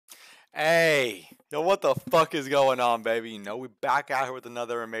Hey, yo, what the fuck is going on, baby? You know, we back out here with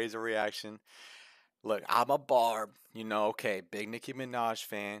another amazing reaction. Look, I'm a Barb, okay, big Nicki Minaj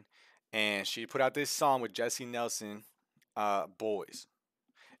fan, and she put out this song with Jesy Nelson, Boyz.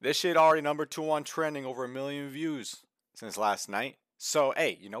 This shit already #2 on trending, over 1 million views since last night. So,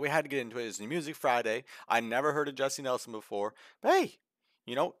 hey, we had to get into it. It's Music Friday. I never heard of Jesy Nelson before, but hey,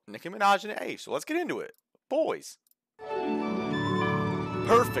 Nicki Minaj and hey, so let's get into it. Boyz.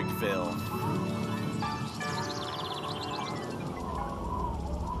 Perfect Phil.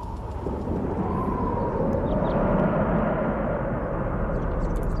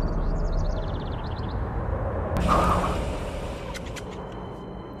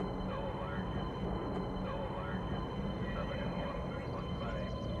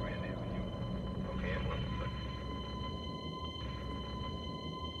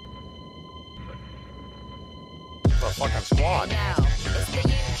 The fucking squad. Now, it's the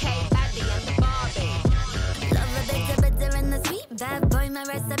UK Addy and the Barbie. Love a bitter, bitter and the sweet. Bad boy, my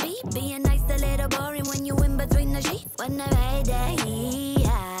recipe. Being nice, a little boring when you in between the sheets. When I ride that heat,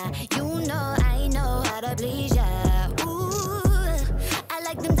 you know I know how to please ya. Ooh, I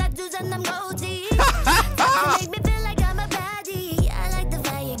like them tattoos and them gold teeth. Make me feel like I'm a baddie. I like the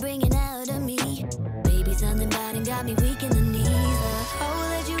fire you're bringing out of me. Baby, something bad and got me weak in the knees. Oh,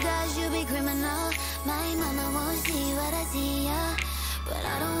 that you guys, you be criminal. My mama won't see what I see, yeah. But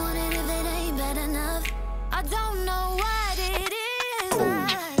I don't want it if it ain't bad enough. I don't know what it is.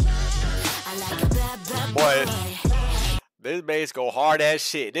 I like a bad, bad boy. This bass go hard as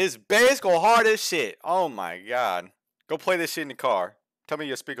shit. This bass go hard as shit. Oh my god. Go play this shit in the car. Tell me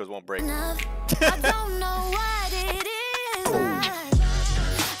your speakers won't break. I don't know what it is.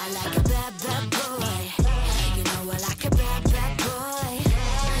 I like a bad, bad boy. You know I like a bad, bad boy.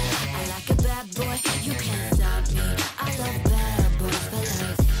 I like a bad boy. You can't stop me. I love bad boys for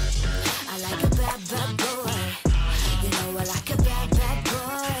life. I like a bad, bad boy. You know I like a bad, bad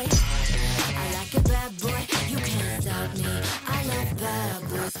boy. I like a bad boy. You can't stop me. I love bad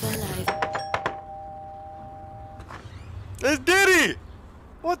boys for life. It's Diddy!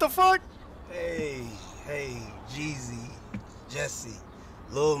 What the fuck? Hey, Jesy, Jesy,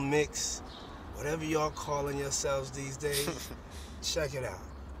 Lil Mix, whatever y'all calling yourselves these days, check it out.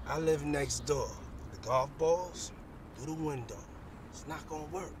 I live next door. The golf balls through the window. It's not gonna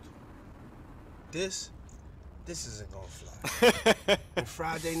work. This isn't gonna fly. And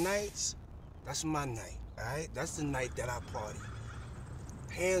Friday nights, that's my night, all right? That's the night that I party.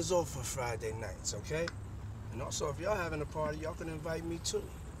 Hands off for Friday nights, okay? And also, if y'all having a party, y'all can invite me too.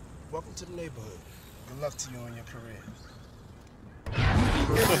 Welcome to the neighborhood. Good luck to you in your career.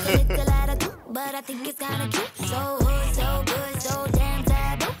 But I think it's kinda cute. So hood, so good, so damn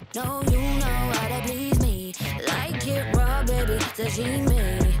taboo. No, you know how to please me. Like it raw, baby,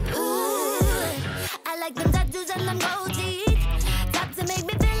 sashimi. Ooh, I like them tattoos and them gold teeth. Top to make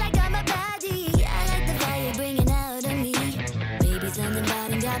me feel like I'm a baddie. I like the fire bringing out of me. Baby, something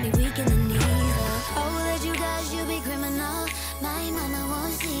bad and got me weak in the knees. Oh, that you guys, you be criminal. My mama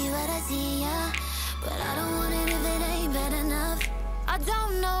won't see what I see, yeah. But I don't want it if it ain't bad enough. I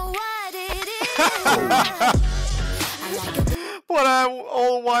don't know what it is. I like a What that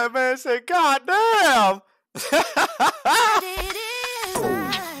old white man said, God damn! what it is.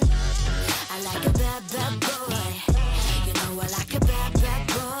 I like a bad, bad boy. You know I like a bad, bad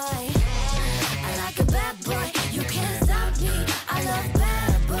boy. I like a bad boy. You can't stop me. I love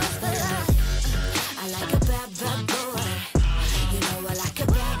bad boys for life. I like a bad, bad boy. You know I like a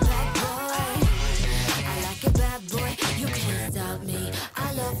bad, bad boy. I like a bad boy. You can't stop me.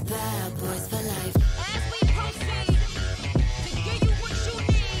 I love bad boys for life. As we proceed to give you what you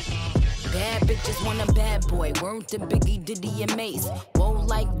need. Bad bitches want a bad boy. Word to Biggie, Diddy, and Mace. Whoa,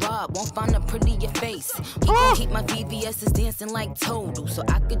 like Rob, won't find a prettier face. He gon' keep my VVS's dancing like Total, so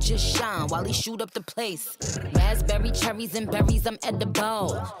I could just shine while he shoot up the place. Raspberry, cherries, and berries, I'm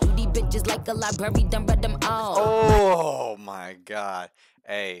edible. Duty bitches like a library, done read them all. Oh my god.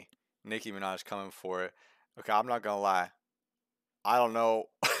 Hey, Nicki Minaj coming for it. Okay, I'm not gonna lie. I don't know.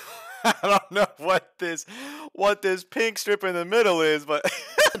 I don't know what this pink strip in the middle is, but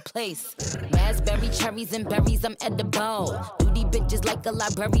The place. Raspberry, cherries, and berries, I'm edible. Duty bitches like a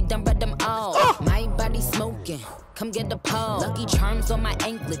library, done read them all. My body smoking, come get a pole. Lucky charms on my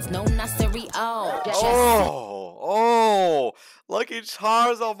anklets, no, not cereal. Lucky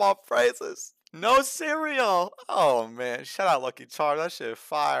Charms on my phrases. No cereal. Oh man, shout out Lucky Charms. That shit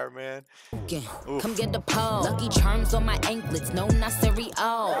fire, man. Come get the pole. Lucky Charms on my anklets, no not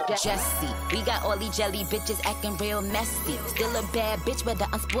cereal. Jesy, we got all these jelly bitches acting real messy. Still a bad bitch, whether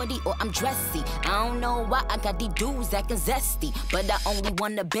I'm sporty or I'm dressy. I don't know why I got these dudes acting zesty, but I only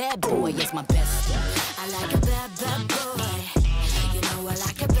want a bad boy, yes my bestie. I like a bad, bad boy. You know I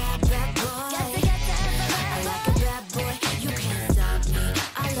like a bad, bad boy. I like a bad boy. You can't stop me.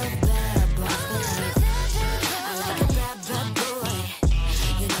 I love bad boys for life. I like a bad, bad boy.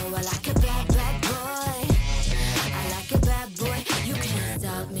 You know I like a bad, bad boy. I like a bad boy. You can't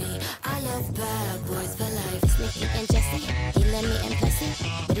stop me. I love bad boys for life. It's Nicki and Jesy. He let me impress him,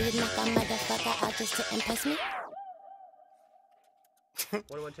 but he did knock a motherfucker out just to impress me.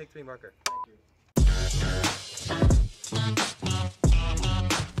 1-1, take 3 marker.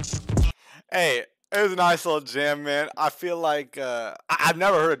 Hey, it was a nice little jam, man. I feel like I've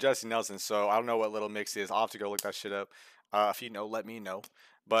never heard of Jesy Nelson, so I don't know what Little Mix is. I'll have to go look that shit up. If you know, let me know.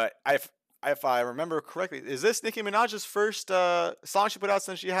 But if I remember correctly, is this Nicki Minaj's first song she put out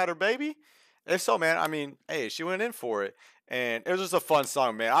since she had her baby? If so, man, I mean, hey, she went in for it. And it was just a fun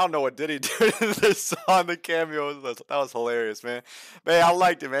song, man. I don't know what Diddy did in this song, the cameo. That was hilarious, man. Man, I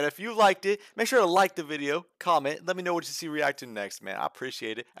liked it, man. If you liked it, make sure to like the video, comment. Let me know what you see reacting next, man. I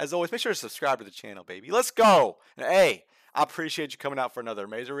appreciate it. As always, make sure to subscribe to the channel, baby. Let's go. And hey, I appreciate you coming out for another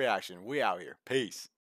amazing reaction. We out here. Peace.